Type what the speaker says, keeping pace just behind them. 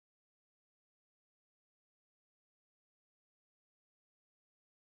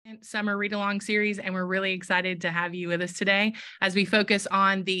Summer Read Along series, and we're really excited to have you with us today as we focus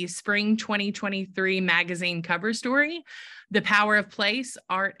on the Spring 2023 magazine cover story, The Power of Place,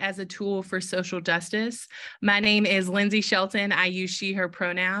 Art as a Tool for Social Justice. My name is Lindsay Shelton. I use she, her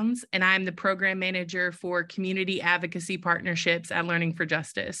pronouns, and I'm the program manager for community advocacy partnerships at Learning for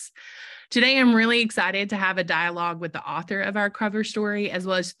Justice. Today, I'm really excited to have a dialogue with the author of our cover story, as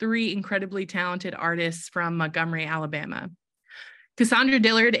well as three incredibly talented artists from Montgomery, Alabama. Coshandra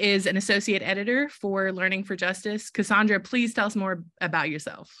Dillard is an associate editor for Learning for Justice. Coshandra, please tell us more about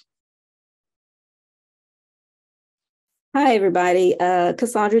yourself. Hi, everybody.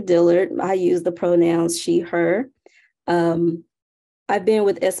 Coshandra Dillard. I use the pronouns she, her. I've been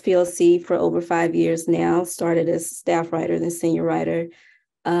with SPLC for over 5 years now, started as staff writer, then senior writer.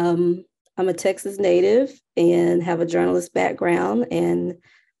 I'm a Texas native and have a journalist background. And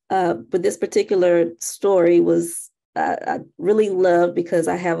but this particular story was I really loved because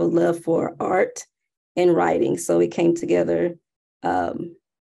I have a love for art and writing. So it came together the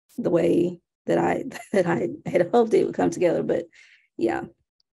way that I had hoped it would come together. But yeah.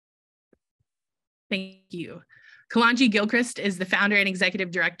 Thank you. Kalonji Gilchrist is the founder and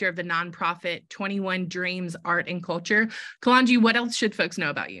executive director of the nonprofit 21 Dreams Art and Culture. Kalonji, what else should folks know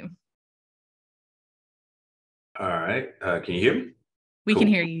about you? All right. Can you hear me? We can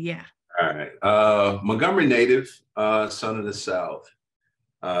hear you, yeah. All right. Montgomery native, son of the South.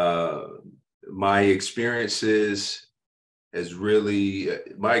 My experience in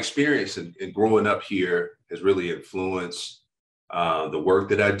growing up here has really influenced the work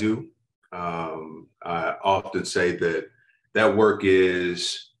that I do. I often say that work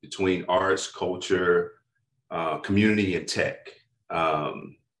is between arts, culture, community, and tech.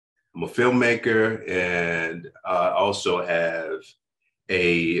 I'm a filmmaker, and I also have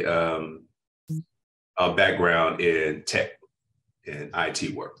a background in tech and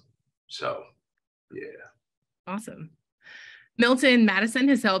IT work. So, yeah. Awesome. Milton Madison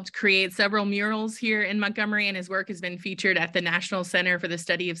has helped create several murals here in Montgomery, and his work has been featured at the National Center for the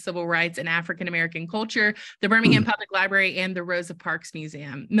Study of Civil Rights and African American Culture, the Birmingham Public Library, and the Rosa Parks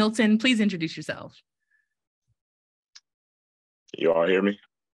Museum. Milton, please introduce yourself. You all hear me?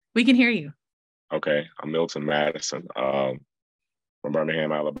 We can hear you. Okay, I'm Milton Madison. From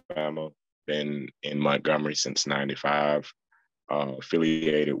Birmingham, Alabama, been in Montgomery since '95,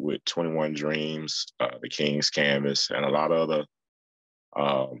 affiliated with 21 Dreams, the King's Canvas, and a lot of other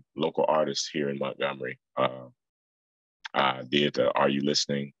local artists here in Montgomery. I did the Are You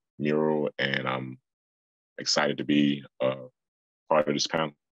Listening mural, and I'm excited to be part of this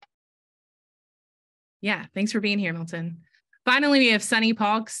panel. Yeah, thanks for being here, Milton. Finally, we have Sunny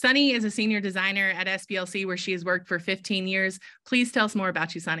Paulk. Sunny is a senior designer at SPLC, where she has worked for 15 years. Please tell us more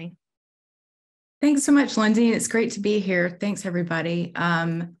about you, Sunny. Thanks so much, Lindsay. It's great to be here. Thanks, everybody.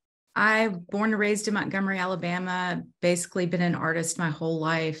 I'm born and raised in Montgomery, Alabama, basically been an artist my whole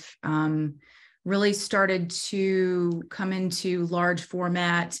life. Really started to come into large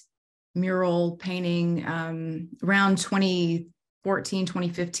format mural painting around 2014,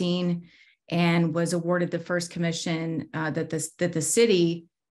 2015. And was awarded the first commission that the city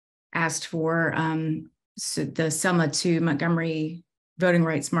asked for, so the Selma to Montgomery Voting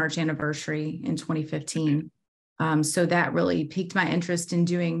Rights March anniversary in 2015. So that really piqued my interest in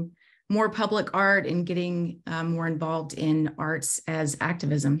doing more public art and getting more involved in arts as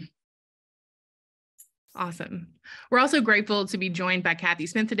activism. Awesome. We're also grateful to be joined by Kathy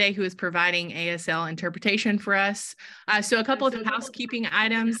Smith today, who is providing ASL interpretation for us. So a couple of housekeeping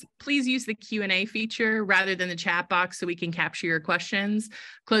items. Please use the Q&A feature rather than the chat box so we can capture your questions.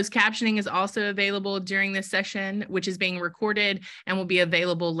 Closed captioning is also available during this session, which is being recorded and will be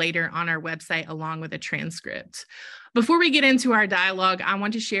available later on our website along with a transcript. Before we get into our dialogue, I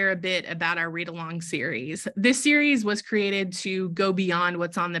want to share a bit about our read-along series. This series was created to go beyond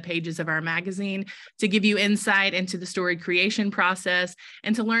what's on the pages of our magazine, to give you insight into the story creation process,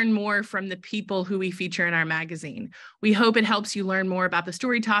 and to learn more from the people who we feature in our magazine. We hope it helps you learn more about the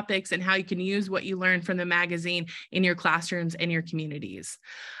story topics and how you can use what you learn from the magazine in your classrooms and your communities.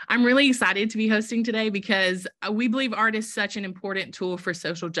 I'm really excited to be hosting today because we believe art is such an important tool for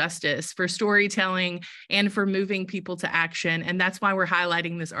social justice, for storytelling, and for moving people to action. And that's why we're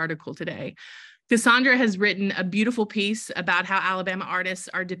highlighting this article today. Coshandra has written a beautiful piece about how Alabama artists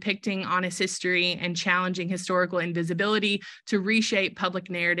are depicting honest history and challenging historical invisibility to reshape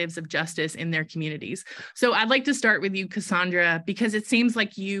public narratives of justice in their communities. So I'd like to start with you, Coshandra, because it seems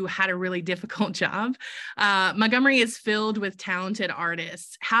like you had a really difficult job. Montgomery is filled with talented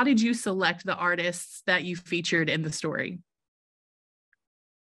artists. How did you select the artists that you featured in the story?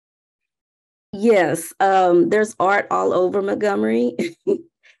 Yes, there's art all over Montgomery.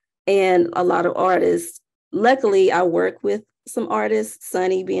 and a lot of artists. Luckily, I work with some artists,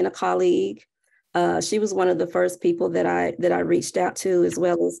 Sunny being a colleague. She was one of the first people that I reached out to, as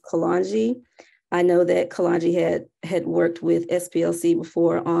well as Kalonji. I know that Kalonji had worked with SPLC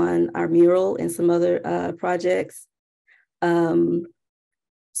before on our mural and some other projects.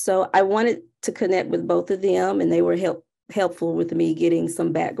 So I wanted to connect with both of them, and they were helpful with me getting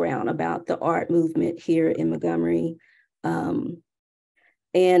some background about the art movement here in Montgomery. And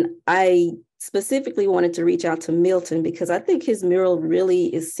I specifically wanted to reach out to Milton because I think his mural really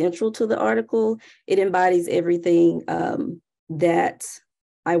is central to the article. It embodies everything that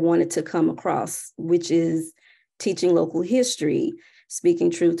I wanted to come across, which is teaching local history, speaking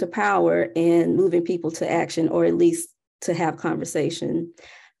truth to power, and moving people to action, or at least to have conversation.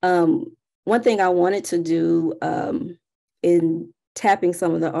 One thing I wanted to do in tapping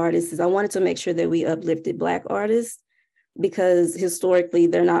some of the artists is I wanted to make sure that we uplifted Black artists, because historically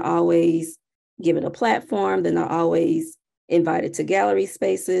they're not always given a platform, they're not always invited to gallery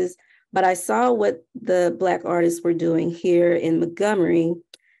spaces. But I saw what the Black artists were doing here in Montgomery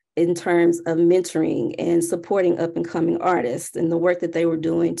in terms of mentoring and supporting up and coming artists, and the work that they were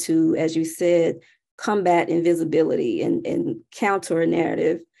doing to, as you said, combat invisibility and counter a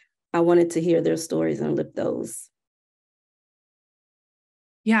narrative. I wanted to hear their stories and lift those.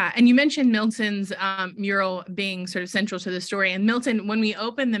 Yeah, and you mentioned Milton's mural being sort of central to the story. And Milton, when we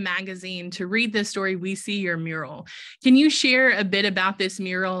open the magazine to read this story, we see your mural. Can you share a bit about this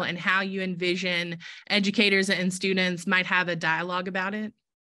mural and how you envision educators and students might have a dialogue about it?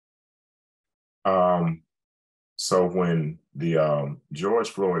 So when the George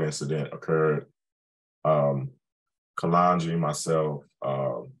Floyd incident occurred, Kalonji, myself,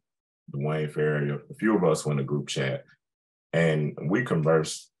 Dwayne Ferry, a few of us were in a group chat, and we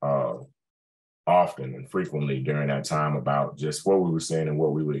conversed often and frequently during that time about just what we were seeing and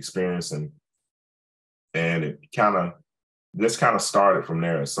what we were experiencing. And it kind of started from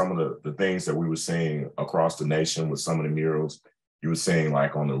there. Some of the things that we were seeing across the nation with some of the murals, you were seeing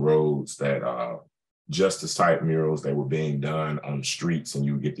like on the roads that justice type murals, they were being done on the streets, and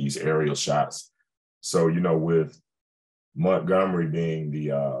you would get these aerial shots. So, with Montgomery being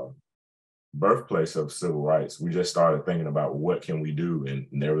the birthplace of civil rights, we just started thinking about what can we do. And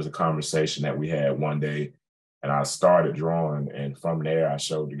there was a conversation that we had one day, and I started drawing. And from there, I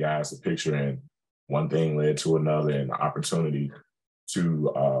showed the guys a picture, and one thing led to another, and the opportunity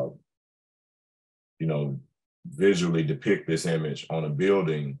to, visually depict this image on a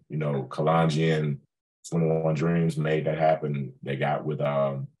building. Kalonji and 21 Dreams made that happen. They got with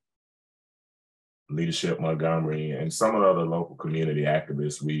Leadership Montgomery and some of the other local community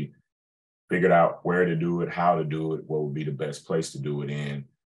activists. We figured out where to do it, how to do it, what would be the best place to do it in.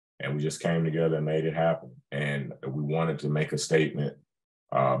 And we just came together and made it happen. And we wanted to make a statement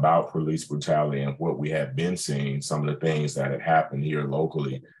about police brutality and what we had been seeing, some of the things that had happened here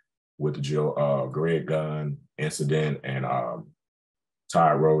locally with the Greg Gunn incident and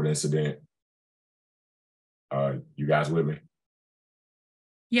Tide Road incident. You guys with me?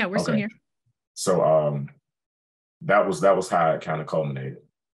 Yeah, we're still here. So that was how it kind of culminated.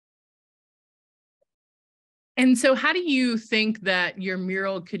 And so how do you think that your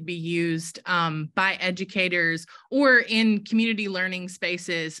mural could be used by educators or in community learning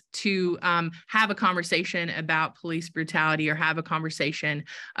spaces to have a conversation about police brutality or have a conversation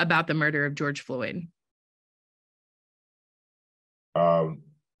about the murder of George Floyd?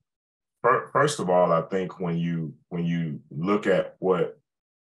 First of all, I think when you look at what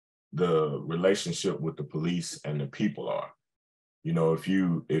the relationship with the police and the people are, if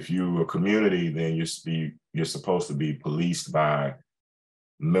you a community, then you're supposed to be policed by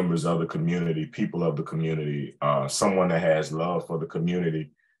members of the community, people of the community, someone that has love for the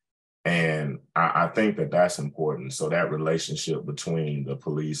community. And I think that that's important. So that relationship between the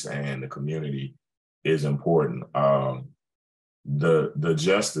police and the community is important. The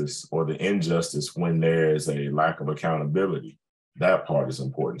justice or the injustice when there is a lack of accountability, that part is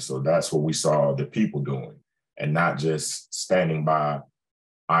important. So that's what we saw the people doing, and not just standing by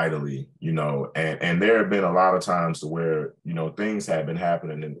idly, and there have been a lot of times to where, things have been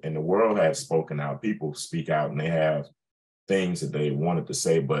happening and the world has spoken out. People speak out and they have things that they wanted to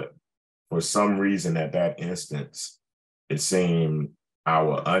say, but for some reason at that instance, it seemed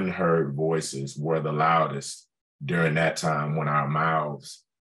our unheard voices were the loudest during that time when our mouths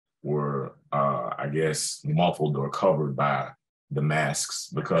were, muffled or covered by the masks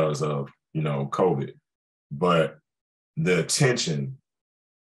because of, COVID. But the attention,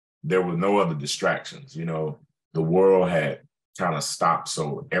 there were no other distractions. The world had kind of stopped,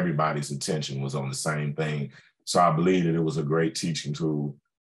 so everybody's attention was on the same thing. So I believe that it was a great teaching tool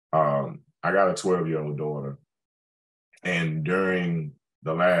I got a 12-year-old daughter, and during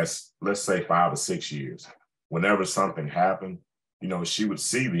the last, let's say 5 or 6 years, whenever something happened, you know, she would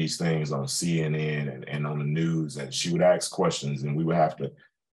see these things on CNN and on the news, and she would ask questions, and we would have to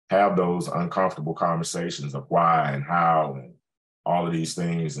have those uncomfortable conversations of why and how and all of these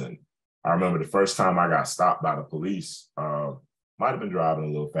things. And I remember the first time I got stopped by the police, might have been driving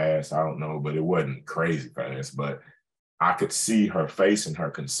a little fast, I don't know, but it wasn't crazy fast, but I could see her face and her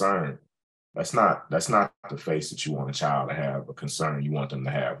concern. That's not the face that you want a child to have, a concern you want them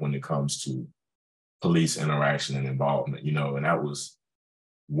to have when it comes to police interaction and involvement, you know, and that was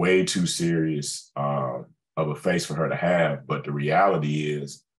way too serious of a face for her to have. But the reality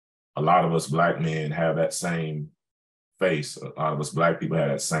is a lot of us Black men have that same face. A lot of us Black people have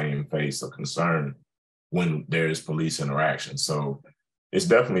that same face of concern when there's police interaction. So it's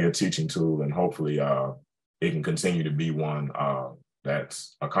definitely a teaching tool, and hopefully it can continue to be one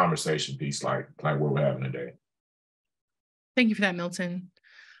that's a conversation piece like what we're having today. Thank you for that, Milton.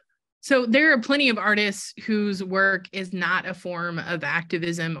 So there are plenty of artists whose work is not a form of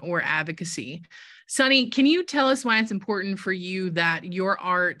activism or advocacy. Sonny, can you tell us why it's important for you that your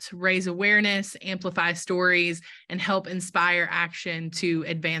art raise awareness, amplify stories, and help inspire action to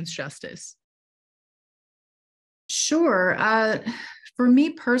advance justice? Sure. For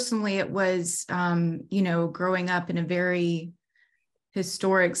me personally, it was, you know, growing up in a very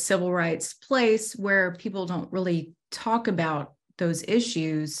historic civil rights place where people don't really talk about those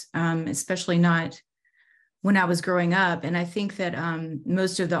issues, especially not when I was growing up. And I think that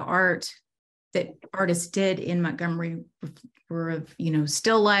most of the art that artists did in Montgomery were of, you know,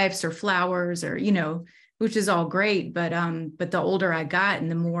 still lifes or flowers or, you know, which is all great. But the older I got and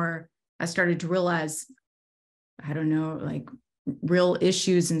the more I started to realize, I don't know, like real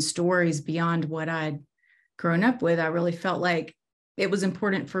issues and stories beyond what I'd grown up with, I really felt like it was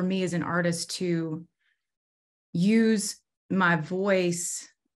important for me as an artist to use my voice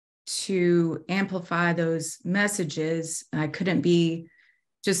to amplify those messages. I couldn't be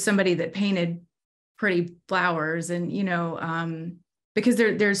just somebody that painted pretty flowers, and, you know, because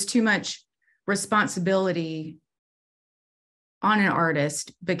there's too much responsibility on an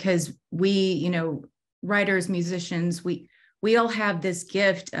artist, because we, you know, writers, musicians, we all have this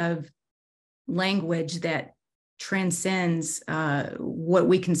gift of language that transcends what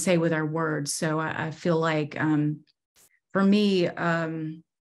we can say with our words. So I feel like for me,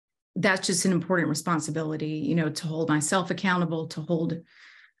 that's just an important responsibility, you know, to hold myself accountable, to hold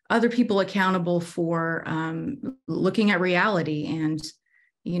other people accountable for looking at reality. And,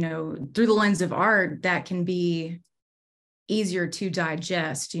 you know, through the lens of art, that can be easier to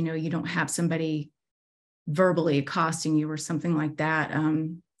digest. You know, you don't have somebody verbally accosting you or something like that.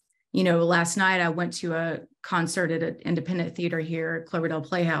 You know, last night I went to a concert at an independent theater here at Cloverdale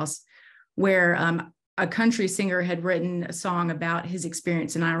Playhouse, where a country singer had written a song about his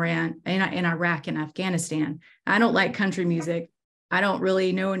experience in Iraq and Afghanistan. I don't like country music. I don't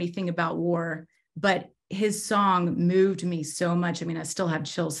really know anything about war, but his song moved me so much. I mean, I still have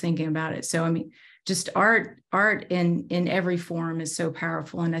chills thinking about it. So, I mean, just art in every form is so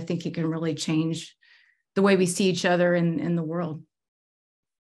powerful. And I think it can really change the way we see each other in the world.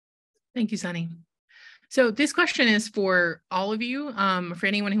 Thank you, Sonny. So this question is for all of you, for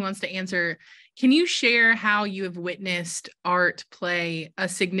anyone who wants to answer. Can you share how you have witnessed art play a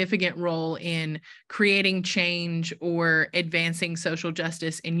significant role in creating change or advancing social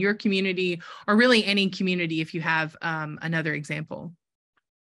justice in your community, or really any community if you have another example?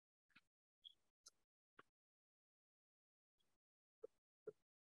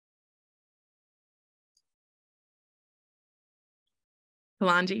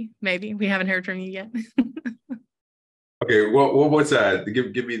 Kalonji, maybe we haven't heard from you yet. Okay, what's that?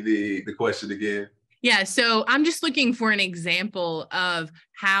 Give me the question again. Yeah, so I'm just looking for an example of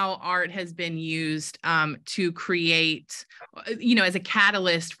how art has been used to create, you know, as a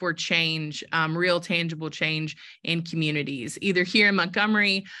catalyst for change, real tangible change in communities, either here in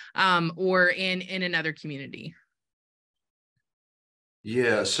Montgomery or in another community.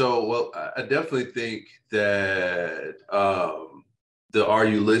 Yeah, so well, I definitely think that the Are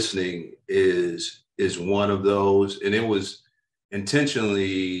You Listening is one of those, and it was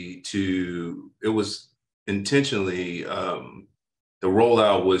intentionally the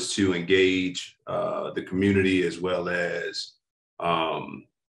rollout was to engage the community as well as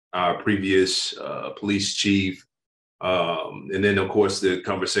our previous police chief. And then of course the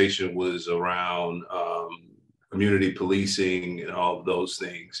conversation was around community policing and all of those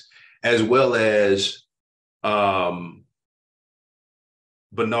things, as well as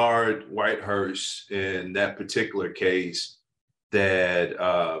Bernard Whitehurst in that particular case that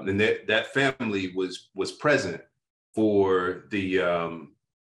and that family was present for the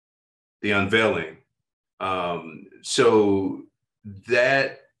unveiling. So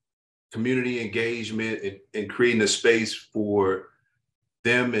that community engagement and creating a space for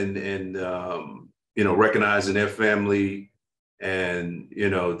them and recognizing their family and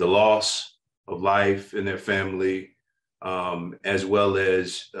the loss of life in their family, as well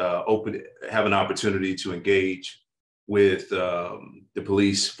as have an opportunity to engage with the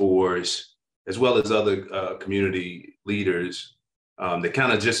police force, as well as other community leaders. That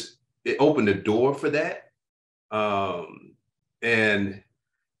kind of it opened the door for that. And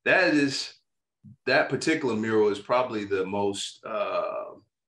that particular mural is probably the most,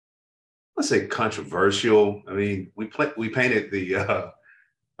 let's say, controversial. I mean, we painted the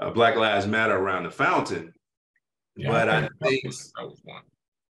Black Lives Matter around the fountain, but I think that was one.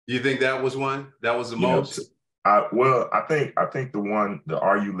 You think that was one? That was the most? I think the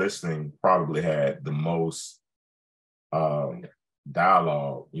Are You Listening probably had the most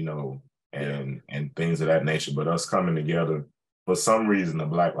dialogue, and things of that nature. But us coming together, for some reason, the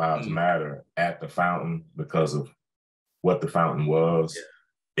Black Lives Matter at the fountain, because of what the fountain was,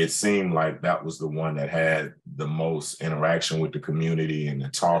 it seemed like that was the one that had the most interaction with the community and the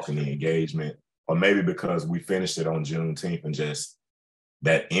talk and the engagement. Or maybe because we finished it on Juneteenth and just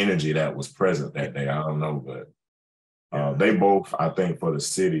that energy that was present that day. I don't know, but they both, I think, for the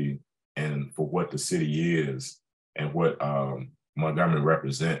city and for what the city is and what Montgomery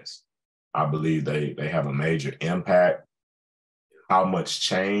represents, I believe they have a major impact. How much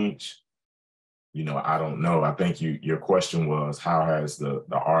change? I don't know. I think your question was, how has the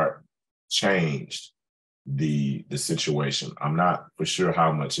art changed the situation? I'm not for sure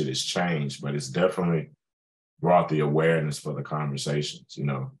how much it has changed, but it's definitely brought the awareness for the conversations,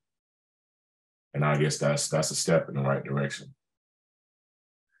 and I guess that's a step in the right direction.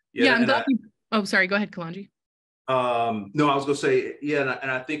 Yeah, I'm glad oh, sorry. Go ahead, Kalonji. No, I was going to say, and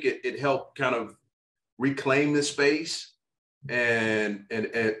I think it helped kind of reclaim the space and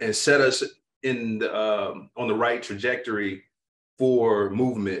set us in on the right trajectory for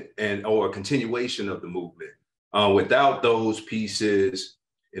movement or a continuation of the movement. Without those pieces,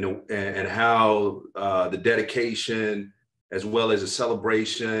 and how the dedication, as well as a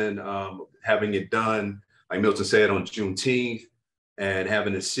celebration, having it done, like Milton said, on Juneteenth, and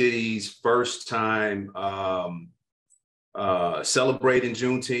having the city's first time celebrating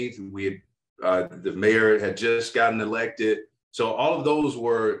Juneteenth. The mayor had just gotten elected. So all of those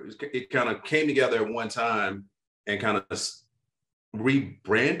it kind of came together at one time and kind of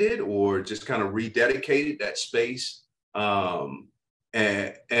rebranded or just kind of rededicated that space. And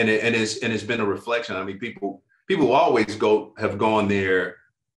it's been a reflection. I mean, people always have gone there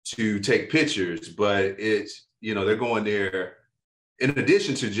to take pictures, but they're going there in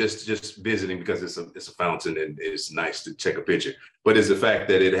addition to just visiting because it's a fountain and it's nice to take a picture. But it's the fact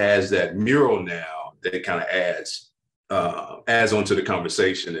that it has that mural now that kind of adds onto the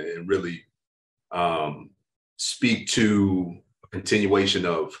conversation and really speak to a continuation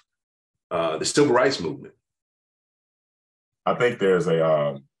of the civil rights movement. I think there's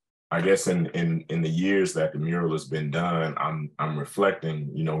I guess in the years that the mural has been done, I'm reflecting,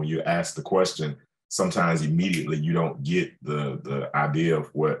 when you ask the question, sometimes immediately you don't get the idea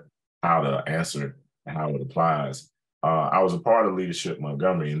of how to answer and how it applies. I was a part of Leadership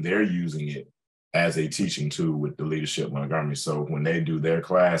Montgomery, and they're using it as a teaching tool with the Leadership Montgomery. So when they do their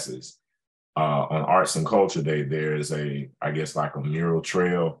classes on Arts and Culture Day, there's I guess like a mural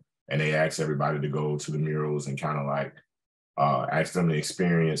trail, and they ask everybody to go to the murals and kind of like ask them to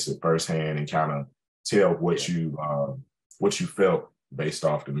experience it firsthand and kind of tell what you felt based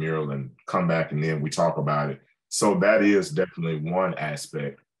off the mural and come back, and then we talk about it. So that is definitely one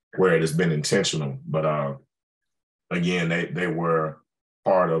aspect where it has been intentional. But again, they were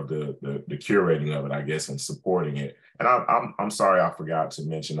part of the curating of it, I guess, and supporting it. And I'm sorry I forgot to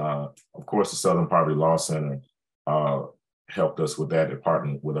mention, of course, the Southern Poverty Law Center helped us with that. It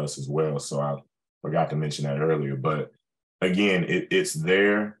partnered with us as well. So I forgot to mention that earlier. But again, it's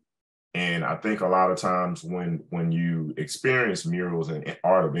there. And I think a lot of times when you experience murals and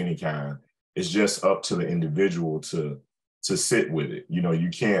art of any kind, it's just up to the individual to sit with it. You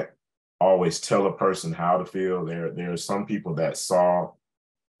can't always tell a person how to feel. There are some people that saw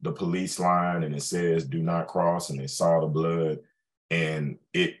the police line and it says "do not cross," and they saw the blood, and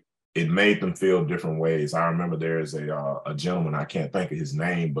it made them feel different ways. I remember there is a gentleman, I can't think of his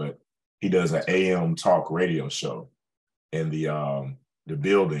name, but he does an AM talk radio show in the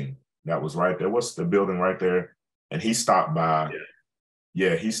building that was right there. What's the building right there? And he stopped by.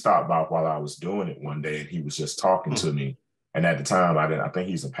 Yeah, he stopped by while I was doing it one day, and he was just talking to me. And at the time, I think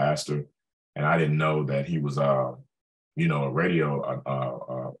he's a pastor, and I didn't know that he was, a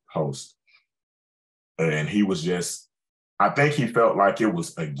radio host. And he was just, I think he felt like it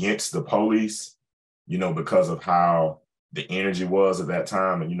was against the police, because of how the energy was at that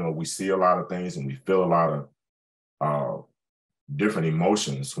time. And, we see a lot of things and we feel a lot of different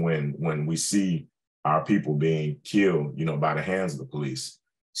emotions when we see our people being killed, by the hands of the police.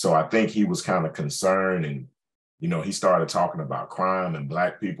 So I think he was kind of concerned, and, he started talking about crime and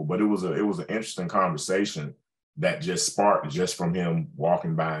Black people, but it was an interesting conversation that just sparked just from him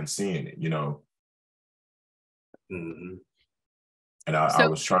walking by and seeing it, Mm-hmm. And I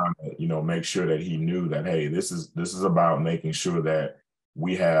was trying to, make sure that he knew that, hey, this is about making sure that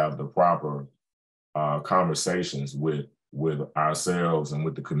we have the proper conversations with ourselves and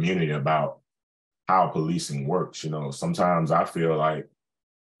with the community about how policing works. Sometimes I feel like,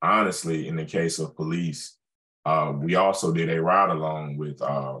 honestly, in the case of police, we also did a ride along with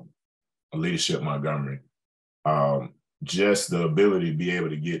Leadership Montgomery. Just the ability to be able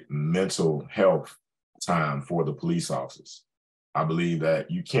to get mental health time for the police officers. I believe that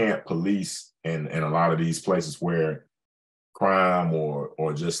you can't police in a lot of these places where crime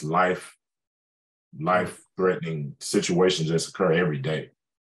or just life-threatening situations just occur every day.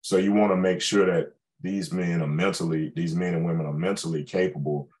 So you want to make sure that these men and women are mentally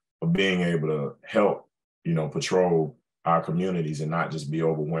capable of being able to help, patrol our communities and not just be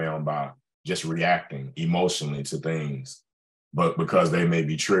overwhelmed by just reacting emotionally to things, but because they may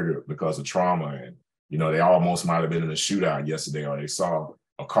be triggered because of trauma. And, they almost might have been in a shootout yesterday, or they saw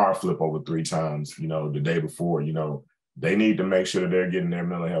a car flip over 3 times, the day before. They need to make sure that they're getting their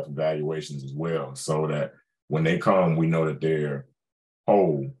mental health evaluations as well, so that when they come, we know that they're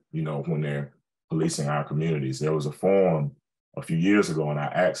whole, when they're policing our communities. There was a forum a few years ago, and I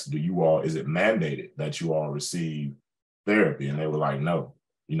asked, is it mandated that you all receive therapy? And they were like, no,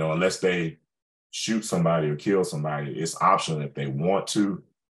 unless they shoot somebody or kill somebody, it's optional if they want to.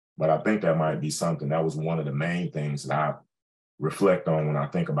 But I think that might be something. That was one of the main things that I reflect on when I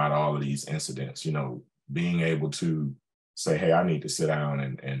think about all of these incidents, being able to say, hey, I need to sit down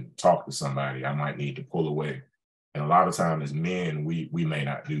and talk to somebody. I might need to pull away. And a lot of times as men, we may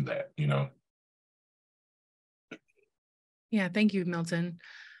not do that, Yeah, thank you, Milton.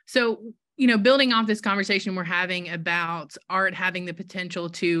 So, building off this conversation we're having about art having the potential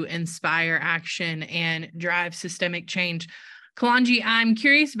to inspire action and drive systemic change, Kalonji, I'm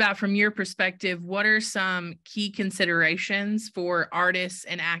curious about, from your perspective, what are some key considerations for artists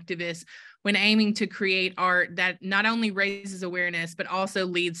and activists when aiming to create art that not only raises awareness, but also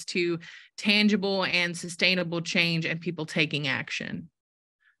leads to tangible and sustainable change and people taking action?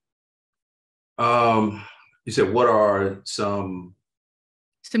 You said, what are some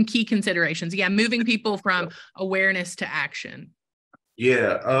key considerations? Yeah, moving people from awareness to action.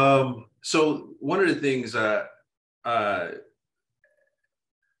 Yeah. So one of the things, of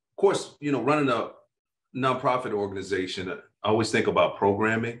course, running a nonprofit organization, I always think about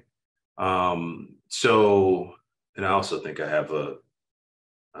programming. And I also think I have a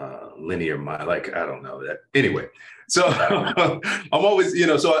linear mind, I don't know that. Anyway, so I'm always,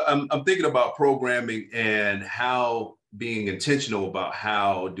 so I'm thinking about programming and how being intentional about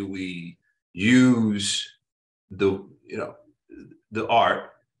how do we use the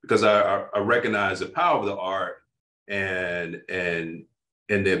art, because I recognize the power of the art and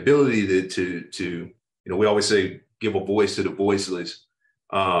the ability to we always say, give a voice to the voiceless.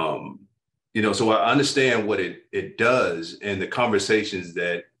 So I understand what it does and the conversations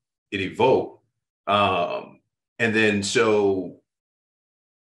that it evoked. And then so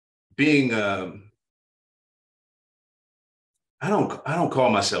being, I don't call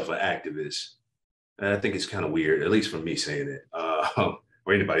myself an activist. And I think it's kind of weird, at least for me saying it, or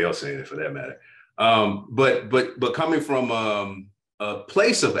anybody else saying it for that matter. But coming from a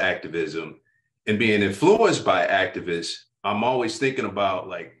place of activism and being influenced by activists, I'm always thinking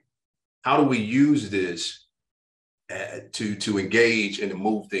about how do we use this to engage and to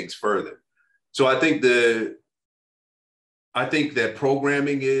move things further? So I think that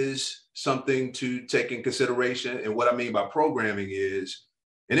programming is something to take in consideration. And what I mean by programming is,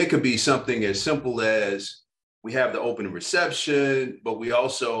 and it could be something as simple as we have the open reception, but we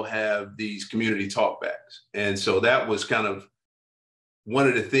also have these community talkbacks. And so that was kind of one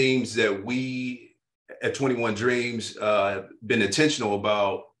of the themes that we at 21 Dreams been intentional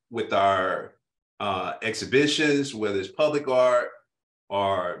about with our exhibitions, whether it's public art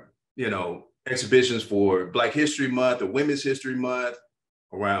or, exhibitions for Black History Month or Women's History Month,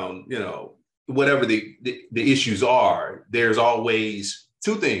 around, whatever the issues are. There's always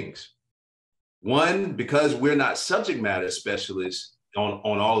 2 things. One, because we're not subject matter specialists on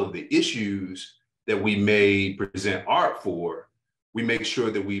all of the issues that we may present art for, we make sure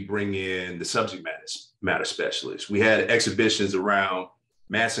that we bring in the subject matter specialists. We had exhibitions around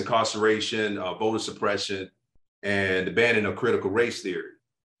mass incarceration, voter suppression, and the banning of critical race theory.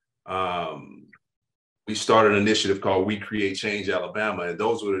 We started an initiative called We Create Change Alabama, and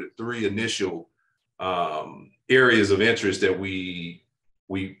those were the three initial areas of interest that we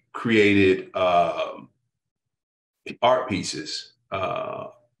created art pieces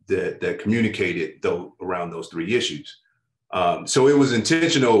that communicated around those three issues. So it was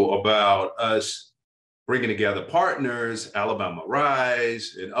intentional about us bringing together partners, Alabama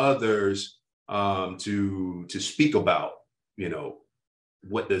Rise and others, to speak about,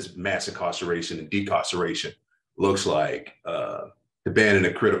 what does mass incarceration and decarceration looks like, the banning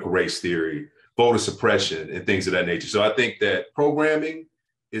of critical race theory, voter suppression, and things of that nature. So I think that programming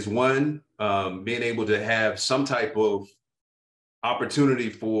is one, being able to have some type of opportunity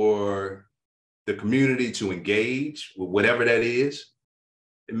for the community to engage with whatever that is,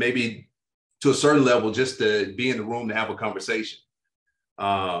 and maybe to a certain level, just to be in the room to have a conversation.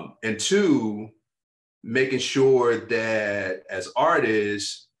 And two, making sure that as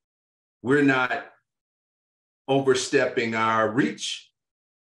artists, we're not overstepping our reach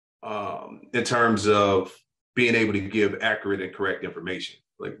in terms of being able to give accurate and correct information,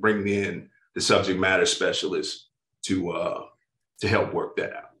 like bringing in the subject matter specialists to help work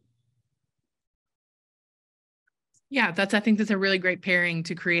that out. Yeah, I think that's a really great pairing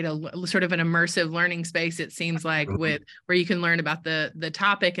to create a sort of an immersive learning space, it seems like, with where you can learn about the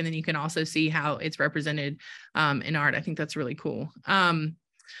topic, and then you can also see how it's represented in art. I think that's really cool.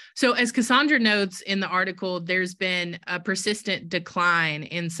 So as Cassandra notes in the article, there's been a persistent decline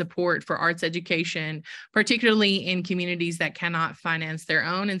in support for arts education, particularly in communities that cannot finance their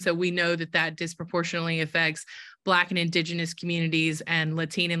own. And so we know that disproportionately affects Black and Indigenous communities and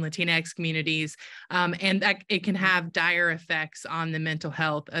Latin and Latinx communities, and that it can have dire effects on the mental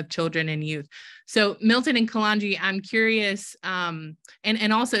health of children and youth. So Milton and Kalonji, I'm curious, and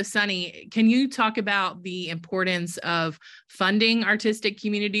also Sunny, can you talk about the importance of funding artistic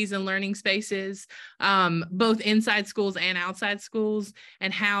communities and learning spaces, both inside schools and outside schools,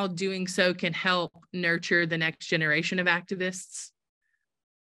 and how doing so can help nurture the next generation of activists?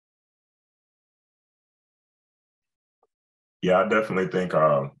 Yeah, I definitely think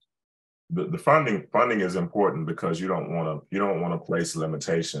the funding is important, because you don't want to place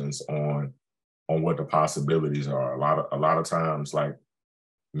limitations on what the possibilities are. A lot of times, like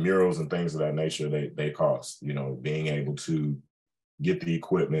murals and things of that nature, they cost. Being able to get the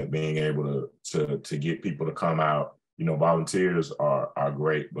equipment, being able to get people to come out. Volunteers are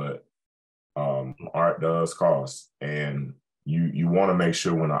great, but art does cost, and you want to make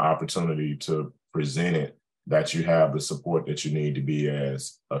sure when the opportunity to present it, that you have the support that you need to be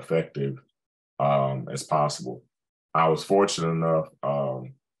as effective as possible. I was fortunate enough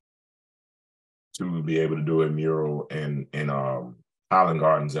to be able to do a mural in Highland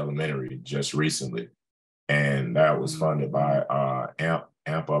Gardens Elementary just recently, and that was funded by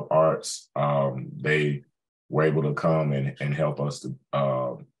Amp Up Arts. They were able to come and help us to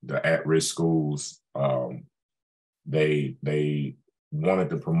the at-risk schools. They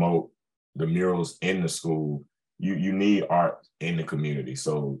wanted to promote the murals in the school. You need art in the community.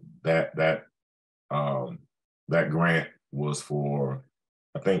 So that grant was for,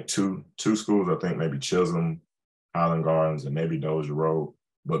 I think, two schools. I think maybe Chisholm, Highland Gardens, and maybe Dozier Road.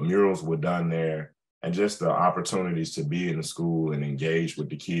 But murals were done there, and just the opportunities to be in the school and engage with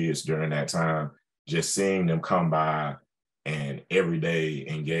the kids during that time, just seeing them come by and every day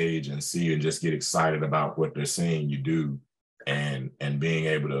engage and see and just get excited about what they're seeing you do, and being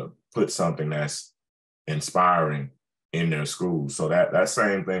able to put something that's inspiring in their school. So that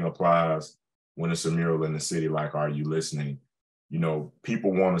same thing applies when it's a mural in the city, like Are You Listening?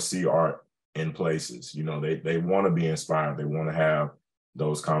 People want to see art in places. They want to be inspired. They want to have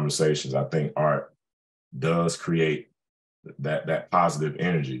those conversations. I think art does create that positive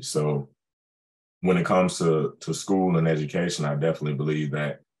energy. So when it comes to school and education, I definitely believe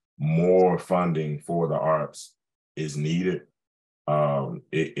that more funding for the arts is needed.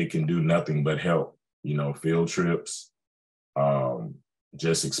 It can do nothing but help, field trips,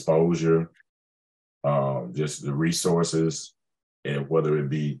 just exposure, just the resources, and whether it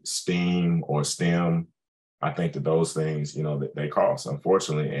be STEAM or STEM. I think that those things, that they cost,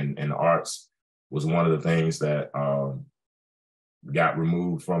 unfortunately, and arts was one of the things that got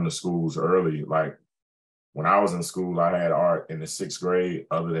removed from the schools early. Like when I was in school, I had art in the 6th grade.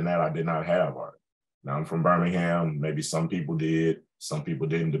 Other than that, I did not have art. Now I'm from Birmingham. Maybe some people did, Some people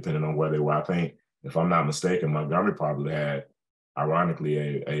didn't, depending on where they were. I think, if I'm not mistaken, Montgomery probably had,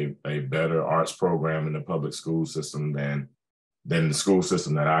 ironically, a better arts program in the public school system than the school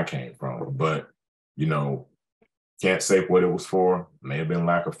system that I came from. But, you know, can't say what it was for. May have been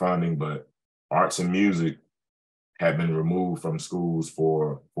lack of funding, but arts and music had been removed from schools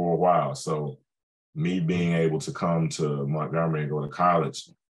for a while. So me being able to come to Montgomery and go to college,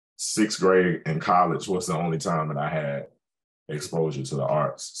 6th grade in college was the only time that I had exposure to the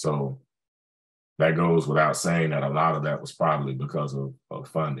arts. So that goes without saying that a lot of that was probably because of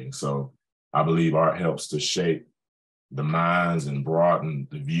funding. So I believe art helps to shape the minds and broaden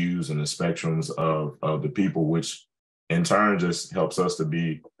the views and the spectrums of the people, which in turn just helps us to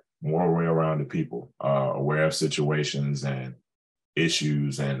be more well-rounded people, aware of situations and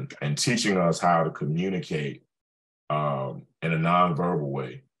issues, and teaching us how to communicate in a nonverbal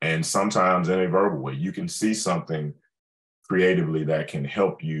way, and sometimes in a verbal way. You can see something creatively that can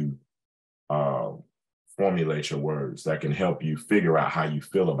help you formulate your words, that can help you figure out how you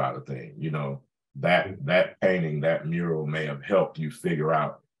feel about a thing. You know, that painting, that mural may have helped you figure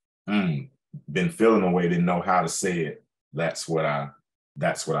out, been feeling a way, didn't know how to say it. That's what I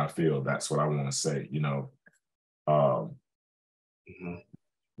feel. That's what I want to say, you know.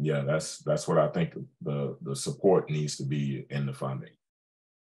 Yeah, that's what I think the support needs to be in the funding.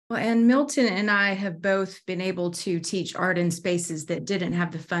 Well, and Milton and I have both been able to teach art in spaces that didn't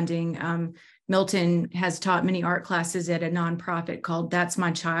have the funding. Milton has taught many art classes at a nonprofit called That's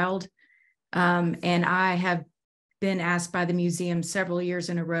My Child. And I have been asked by the museum several years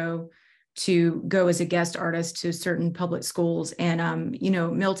in a row to go as a guest artist to certain public schools. And, you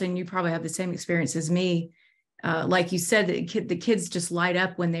know, Milton, you probably have the same experience as me. Like you said, the kids just light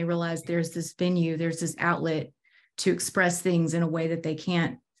up when they realize there's this venue, there's this outlet to express things in a way that they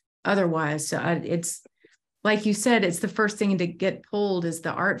can't otherwise. So it's like you said, it's the first thing to get pulled is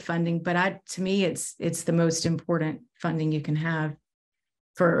the art funding. But to me, it's the most important funding you can have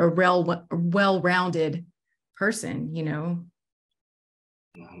for a well-rounded person, you know.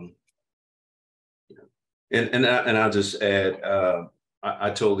 And I'll just add,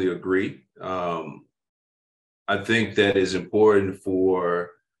 I totally agree. I think that is important for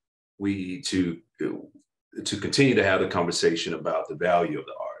we to continue to have the conversation about the value of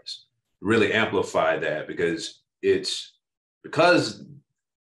the arts, really amplify that, because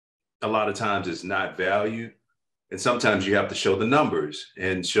a lot of times it's not valued. And sometimes you have to show the numbers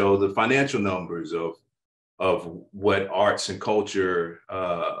and show the financial numbers of what arts and culture,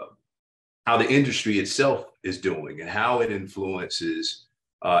 how the industry itself is doing and how it influences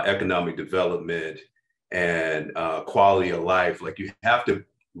economic development and quality of life. Like, you have to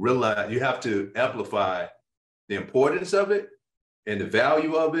realize, you have to amplify the importance of it and the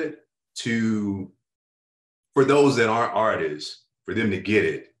value of it for those that aren't artists, for them to get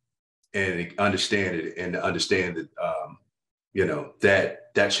it and understand it, and to understand that, you know,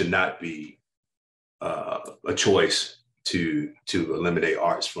 that should not be a choice to eliminate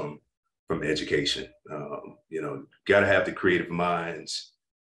arts from education. You know, got to have the creative minds.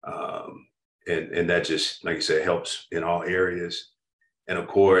 And that just, like I said, helps in all areas. And of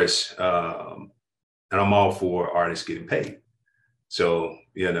course, and I'm all for artists getting paid. So,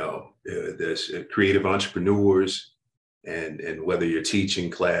 you know, there's creative entrepreneurs, and whether you're teaching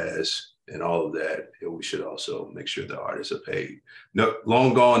class and all of that, we should also make sure the artists are paid. No,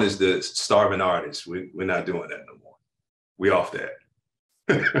 long gone is the starving artist. We're not doing that no more. We off that.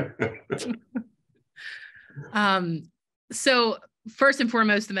 So first and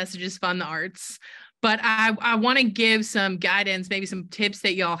foremost, the message is fund the arts, but I want to give some guidance, maybe some tips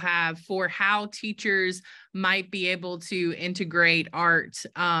that y'all have for how teachers might be able to integrate art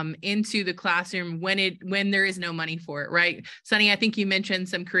into the classroom when there is no money for it, right? Sonny, I think you mentioned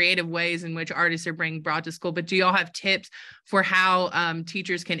some creative ways in which artists are being brought to school, but do y'all have tips for how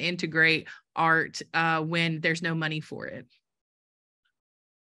teachers can integrate art when there's no money for it?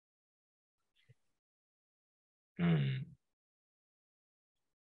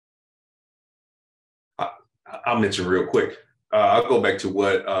 I'll mention real quick. I'll go back to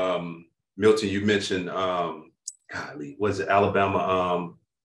what Milton, you mentioned. Golly, was it Alabama?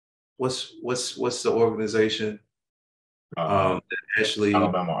 What's the organization? Actually,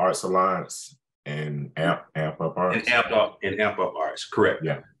 Alabama Arts Alliance and Amp Up Arts. And Amp Up Arts, correct.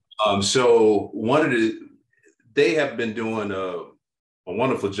 Yeah. So they have been doing a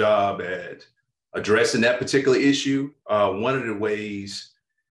wonderful job at addressing that particular issue. One of the ways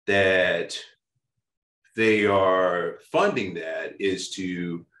that they are funding that is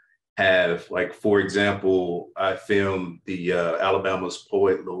to have, like, for example, I filmed the Alabama's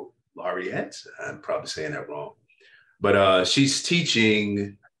Poet Laureate. I'm probably saying that wrong. but she's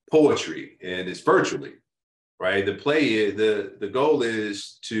teaching poetry, and it's virtually, right? The play is, the goal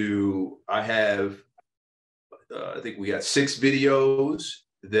is to, I think we got 6 videos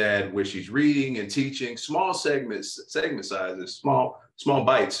that where she's reading and teaching, small segment sizes, small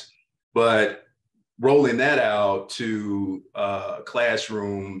bites, but rolling that out to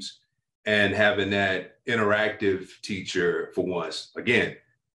classrooms and having that interactive teacher for once. Again,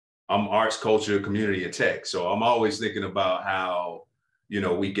 I'm arts, culture, community, and tech. So I'm always thinking about how,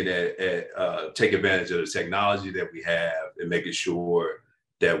 we can take advantage of the technology that we have and making sure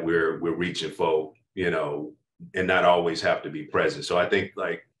that we're reaching folk, and not always have to be present. So I think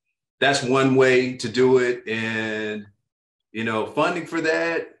like that's one way to do it. And, funding for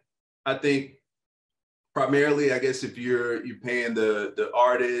that, I think primarily, I guess if you're paying the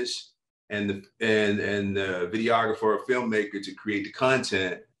artist and the videographer or filmmaker to create the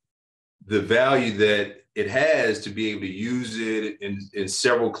content, the value that it has to be able to use it in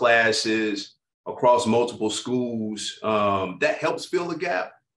several classes across multiple schools, that helps fill the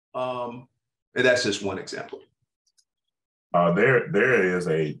gap. And that's just one example. There is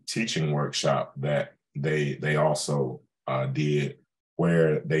a teaching workshop that they also did,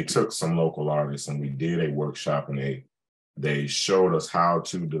 where they took some local artists and we did a workshop, and they showed us how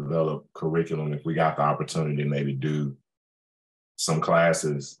to develop curriculum if we got the opportunity to maybe do some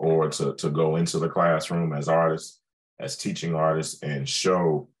classes or to go into the classroom as artists, as teaching artists, and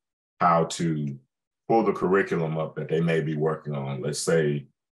show how to pull the curriculum up that they may be working on. Let's say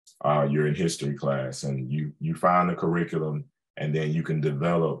you're in history class and you find the curriculum, and then you can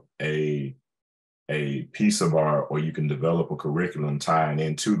develop a piece of art, or you can develop a curriculum tying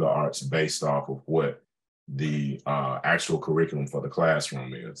into the arts based off of what the actual curriculum for the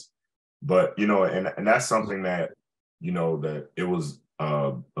classroom is. But, and that's something that, that it was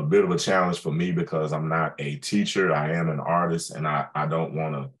a bit of a challenge for me, because I'm not a teacher. I am an artist, and I don't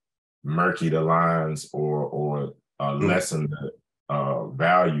want to murky the lines or lessen the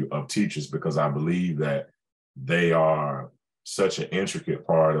value of teachers, because I believe that they are such an intricate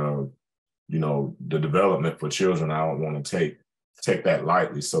part of, the development for children. I don't want to take that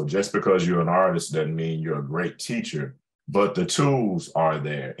lightly. So just because you're an artist doesn't mean you're a great teacher, but the tools are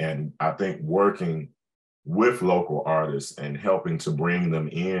there. And I think working with local artists and helping to bring them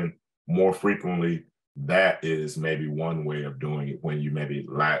in more frequently, that is maybe one way of doing it. When you maybe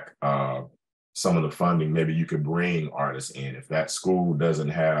lack some of the funding, maybe you could bring artists in. If that school doesn't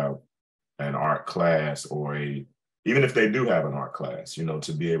have an art class, or even if they do have an art class,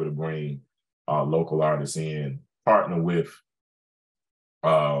 to be able to bring local artists in, partner with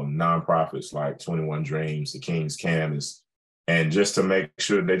nonprofits like 21 Dreams, the King's Canvas, and just to make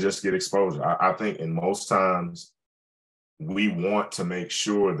sure they just get exposure. I think in most times we want to make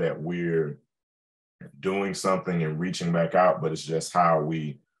sure that we're doing something and reaching back out, but it's just how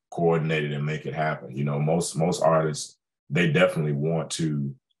we coordinate it and make it happen. Most artists, they definitely want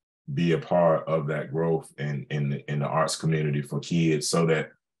to be a part of that growth in the arts community for kids, so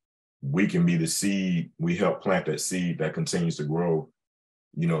that we can be the seed. We help plant that seed that continues to grow,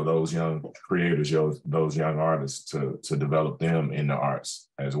 those young creators, those young artists, to develop them in the arts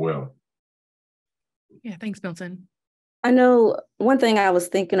as well. Yeah, thanks, Milton. I know one thing I was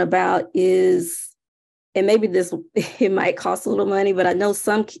thinking about is, and maybe it might cost a little money, but I know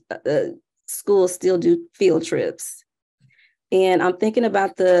some schools still do field trips. And I'm thinking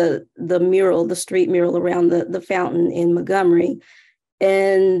about the mural, the street mural around the fountain in Montgomery.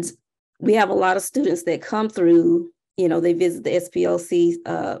 And we have a lot of students that come through, they visit the SPLC,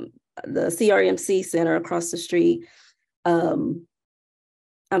 the CRMC center across the street. I'm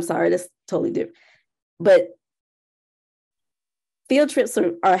sorry, that's totally different. But field trips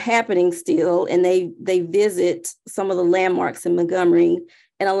are happening still, and they visit some of the landmarks in Montgomery,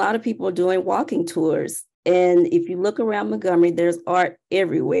 and a lot of people are doing walking tours. And if you look around Montgomery, there's art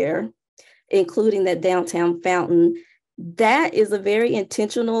everywhere, including that downtown fountain. That is a very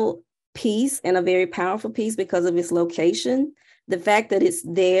intentional piece and a very powerful piece because of its location, the fact that it's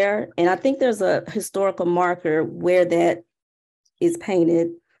there. And I think there's a historical marker where that is painted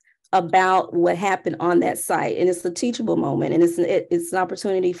about what happened on that site. And it's a teachable moment. And it's an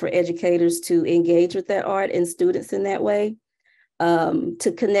opportunity for educators to engage with that art and students in that way,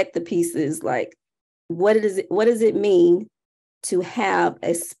 to connect the pieces. Like, what does it mean to have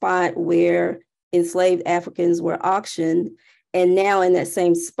a spot where enslaved Africans were auctioned, and now in that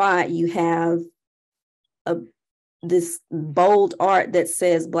same spot you have this bold art that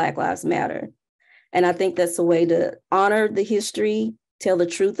says Black Lives Matter. And I think that's a way to honor the history, tell the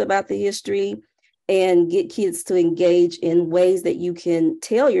truth about the history, and get kids to engage in ways that you can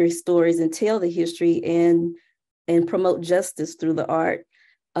tell your stories and tell the history and and promote justice through the art,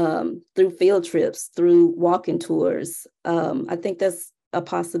 through field trips, through walking tours. I think that's a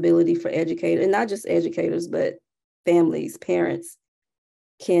possibility for educators, and not just educators, but families, parents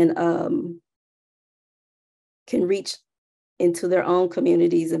can reach into their own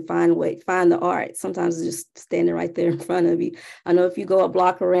communities and find the art. Sometimes it's just standing right there in front of you. I know if you go a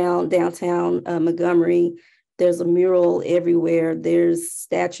block around downtown Montgomery, there's a mural everywhere. There's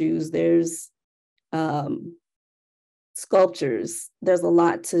statues, there's sculptures. There's a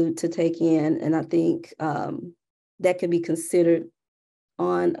lot to take in. And I think that could be considered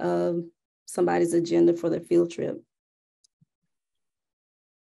on somebody's agenda for their field trip.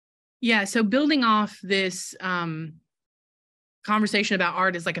 Yeah, so building off this conversation about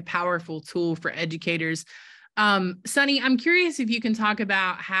art as like a powerful tool for educators. Sunny, I'm curious if you can talk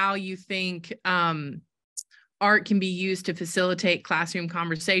about how you think art can be used to facilitate classroom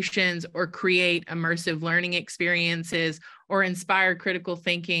conversations or create immersive learning experiences or inspire critical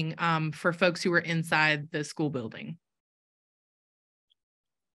thinking for folks who are inside the school building.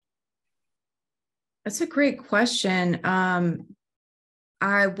 That's a great question.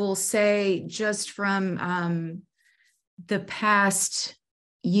 I will say just from the past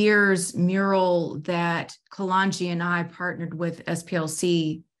year's mural that Kalonji and I partnered with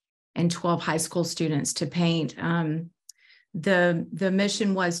SPLC and 12 high school students to paint. The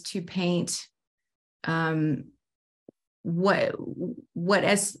mission was to paint what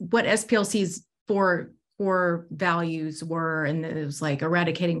SPLC's core values were, and it was like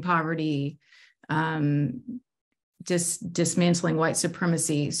eradicating poverty, dismantling white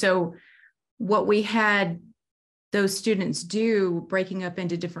supremacy. So what we had those students do, breaking up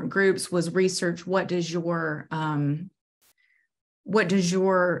into different groups, was research what does your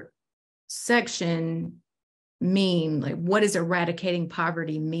section mean? Like, what does eradicating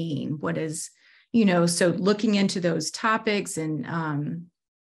poverty mean? What is, so looking into those topics, and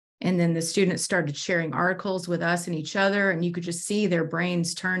then the students started sharing articles with us and each other, and you could just see their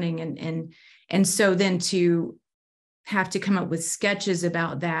brains turning, and so then to have to come up with sketches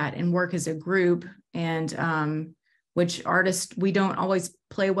about that and work as a group, and which artists, we don't always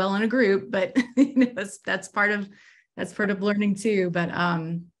play well in a group, but that's part of learning too.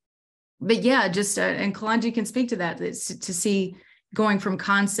 But yeah, just and Kalonji can speak to that. To see going from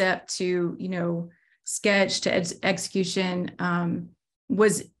concept to sketch to execution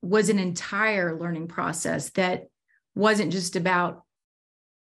was an entire learning process that wasn't just about,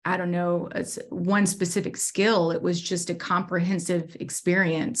 I don't know, one specific skill. It was just a comprehensive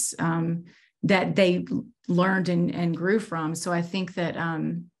experience that they learned and grew from. So I think that,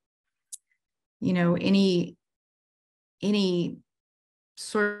 any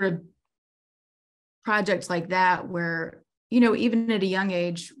sort of project like that, where, even at a young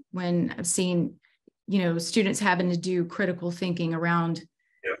age, when I've seen, students having to do critical thinking around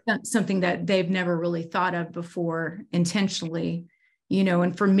something that they've never really thought of before intentionally,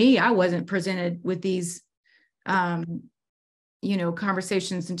 and for me, I wasn't presented with these,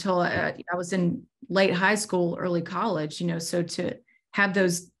 conversations until I was in late high school, early college, so to have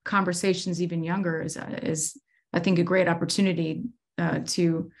those conversations even younger is I think a great opportunity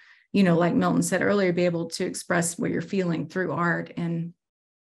to, like Milton said earlier, be able to express what you're feeling through art. And,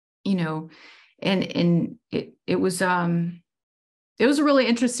 and it was a really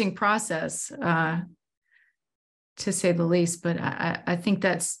interesting process, to say the least, but I think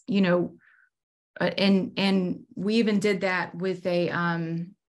that's, and we even did that with a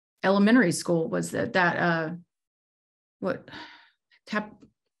elementary school. Was that I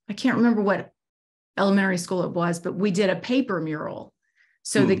can't remember what elementary school it was, but we did a paper mural.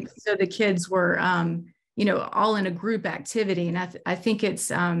 So the kids were all in a group activity, and I think it's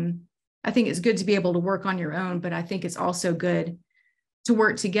good to be able to work on your own, but I think it's also good to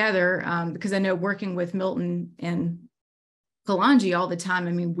work together, because I know working with Milton and Kalonji all the time,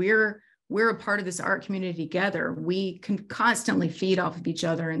 I mean, we're a part of this art community together. We can constantly feed off of each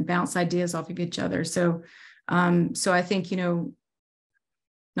other and bounce ideas off of each other. So I think,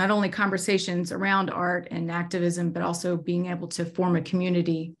 not only conversations around art and activism, but also being able to form a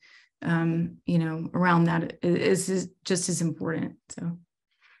community, around that is just as important. So.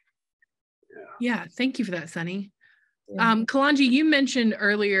 Yeah, thank you for that, Sunny. Kalonji, you mentioned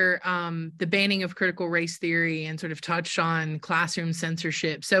earlier the banning of critical race theory and sort of touched on classroom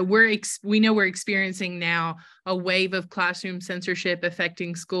censorship. So we know we're experiencing now a wave of classroom censorship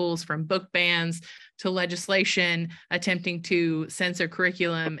affecting schools, from book bans to legislation attempting to censor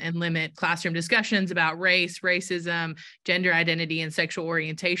curriculum and limit classroom discussions about race, racism, gender identity, and sexual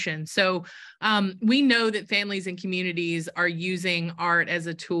orientation. So we know that families and communities are using art as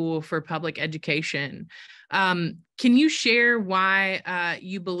a tool for public education. Can you share why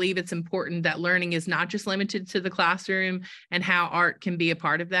you believe it's important that learning is not just limited to the classroom and how art can be a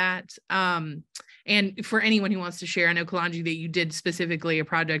part of that? And for anyone who wants to share, I know, Kalonji, that you did specifically a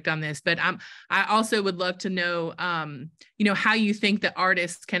project on this, but I also would love to know, how you think that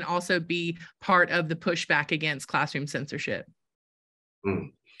artists can also be part of the pushback against classroom censorship.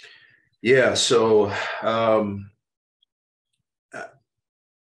 Yeah, so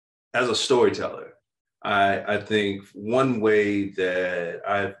as a storyteller, I think one way that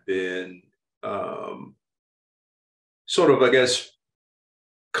I've been sort of, I guess,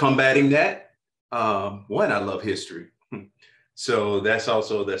 combating that, one, I love history. So that's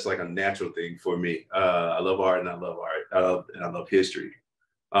like a natural thing for me. I love art and I love history.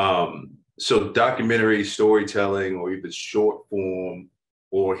 So documentary storytelling or even short form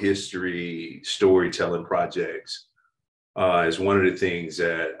or history storytelling projects is one of the things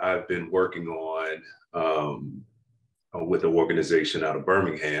that I've been working on with an organization out of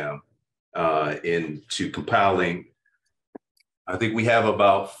Birmingham into compiling. I think we have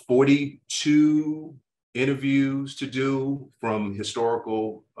about 42 interviews to do from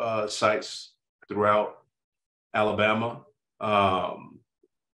historical sites throughout Alabama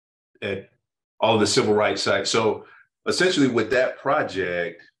at all of the civil rights sites. So essentially with that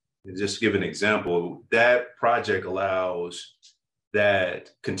project, just to give an example, that project allows that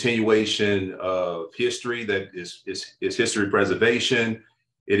continuation of history that is history preservation.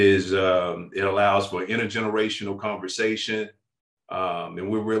 It allows for intergenerational conversation. And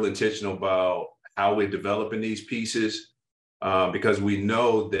we're real intentional about how we're developing these pieces because we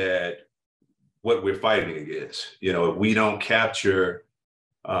know that what we're fighting against, if we don't capture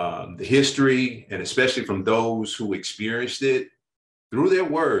the history, and especially from those who experienced it through their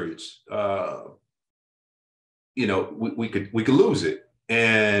words, we could lose it.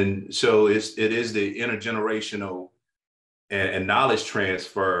 And so it is the intergenerational and knowledge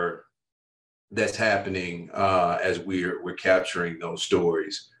transfer that's happening as we're capturing those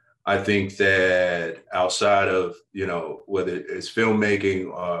stories. I think that outside of, whether it's filmmaking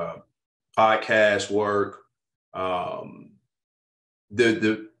or podcast work,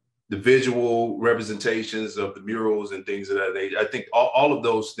 the visual representations of the murals and things of that nature, I think all of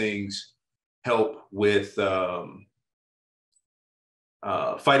those things help with fighting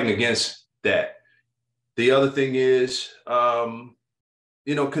against that. The other thing is,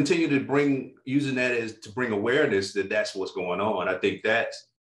 continue to using that as to bring awareness that that's what's going on. I think that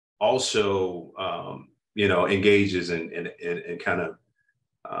also, engages and kind of,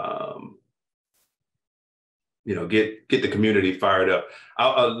 get the community fired up.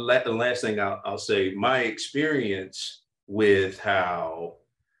 The last thing I'll say, my experience with how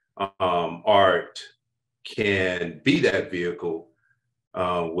art can be that vehicle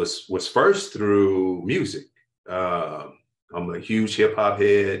was first through music. I'm a huge hip hop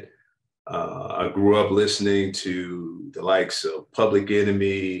head. I grew up listening to the likes of Public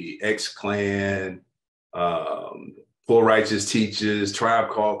Enemy, X-Clan, Poor Righteous Teachers, Tribe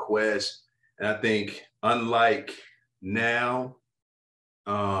Called Quest. And I think unlike now,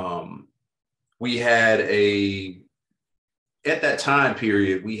 we had at that time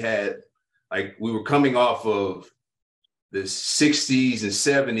period, we were coming off of the 60s and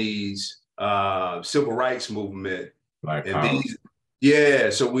 70s civil rights movement. Like and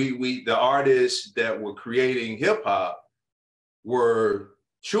so the artists that were creating hip hop were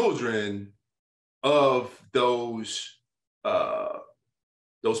children of those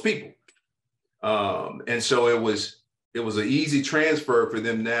people, and so it was an easy transfer for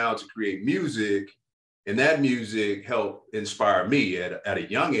them now to create music, and that music helped inspire me at a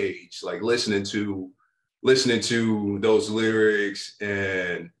young age, like listening to those lyrics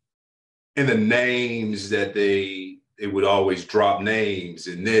and the names that they would always drop names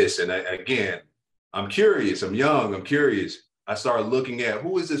in this. And again, I'm curious, I'm young, I'm curious. I started looking at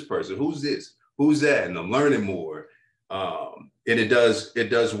who is this person? Who's this? Who's that? And I'm learning more. And it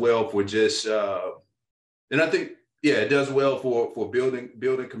does well for just, and I think, it does well for building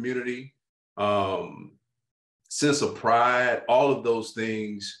community, sense of pride. All of those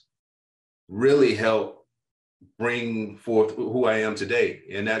things really help bring forth who I am today.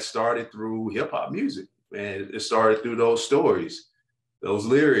 And that started through hip hop music. And it started through those stories, those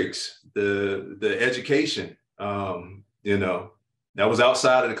lyrics, the education. That was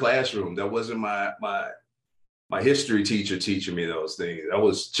outside of the classroom. That wasn't my history teacher teaching me those things. That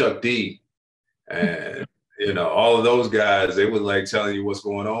was Chuck D. And all of those guys, they were like telling you what's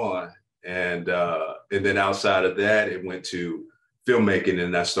going on. And then outside of that, it went to filmmaking,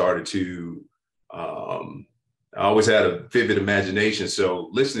 and I started to I always had a vivid imagination. So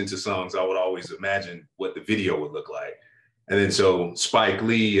listening to songs, I would always imagine what the video would look like. And then so Spike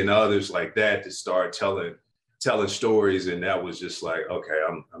Lee and others like that to start telling stories. And that was just like, okay,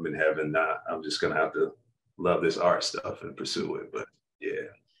 I'm in heaven now. I'm just going to have to love this art stuff and pursue it. But yeah.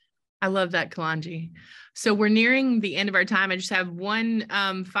 I love that, Kalonji. So we're nearing the end of our time. I just have one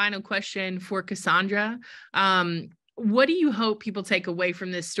final question for Coshandra. What do you hope people take away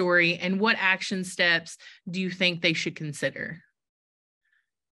from this story, and what action steps do you think they should consider?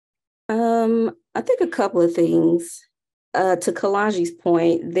 I think a couple of things. To Kalonji's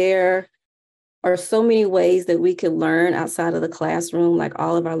point, there are so many ways that we could learn outside of the classroom. Like,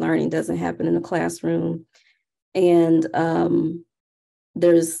 all of our learning doesn't happen in the classroom. And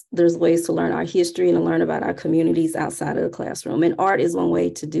there's ways to learn our history and to learn about our communities outside of the classroom. And art is one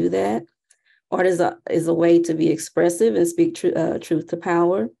way to do that. Art is a way to be expressive and speak truth to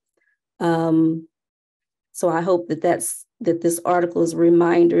power. So I hope that this article is a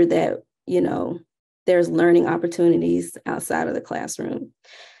reminder that, there's learning opportunities outside of the classroom.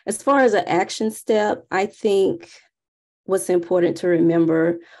 As far as an action step, I think what's important to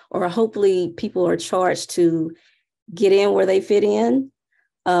remember, or hopefully people are charged to get in where they fit in.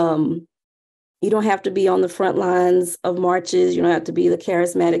 You don't have to be on the front lines of marches. You don't have to be the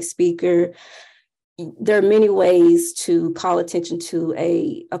charismatic speaker. There are many ways to call attention to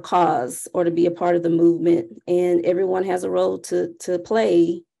a cause or to be a part of the movement. And everyone has a role to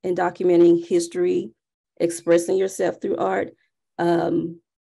play in documenting history, expressing yourself through art.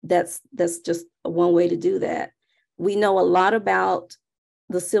 That's just one way to do that. We know a lot about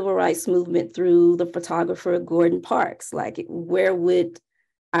the civil rights movement through the photographer Gordon Parks. Like, where would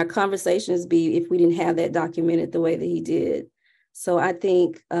our conversations be if we didn't have that documented the way that he did? So I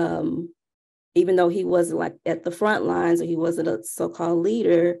think even though he wasn't like at the front lines, or he wasn't a so-called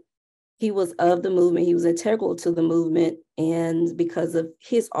leader, he was of the movement. He was integral to the movement. And because of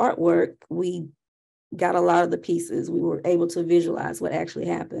his artwork, we got a lot of the pieces. We were able to visualize what actually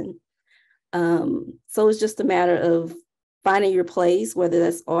happened. So it's just a matter of finding your place, whether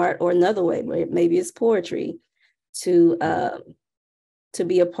that's art or another way, maybe it's poetry, to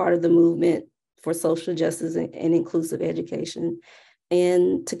be a part of the movement for social justice and inclusive education,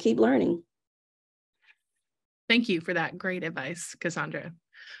 and to keep learning. Thank you for that great advice, Coshandra.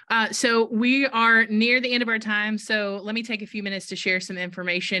 So we are near the end of our time. So let me take a few minutes to share some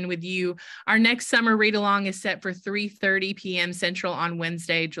information with you. Our next summer read along is set for 3:30 p.m. Central on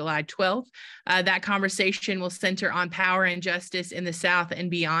Wednesday, July 12th. That conversation will center on power and justice in the South and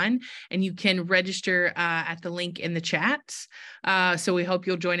beyond. And you can register at the link in the chat. So we hope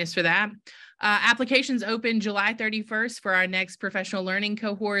you'll join us for that. Applications open July 31st for our next professional learning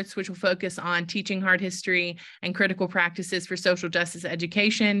cohorts, which will focus on teaching hard history and critical practices for social justice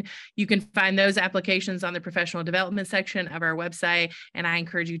education. You can find those applications on the professional development section of our website, and I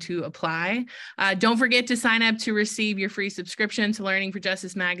encourage you to apply. Don't forget to sign up to receive your free subscription to Learning for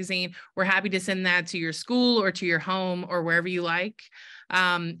Justice magazine. We're happy to send that to your school or to your home or wherever you like.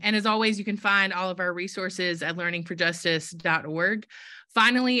 And as always, you can find all of our resources at learningforjustice.org.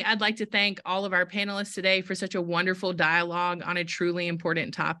 Finally, I'd like to thank all of our panelists today for such a wonderful dialogue on a truly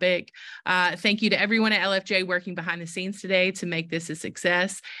important topic. Thank you to everyone at LFJ working behind the scenes today to make this a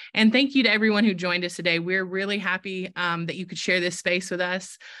success. And thank you to everyone who joined us today. We're really happy that you could share this space with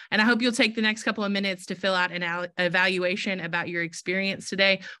us. And I hope you'll take the next couple of minutes to fill out an evaluation about your experience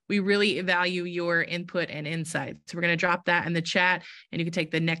today. We really value your input and insight. So we're going to drop that in the chat, and you can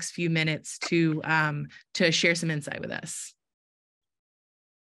take the next few minutes to share some insight with us.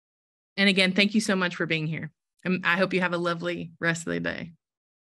 And again, thank you so much for being here. I hope you have a lovely rest of the day.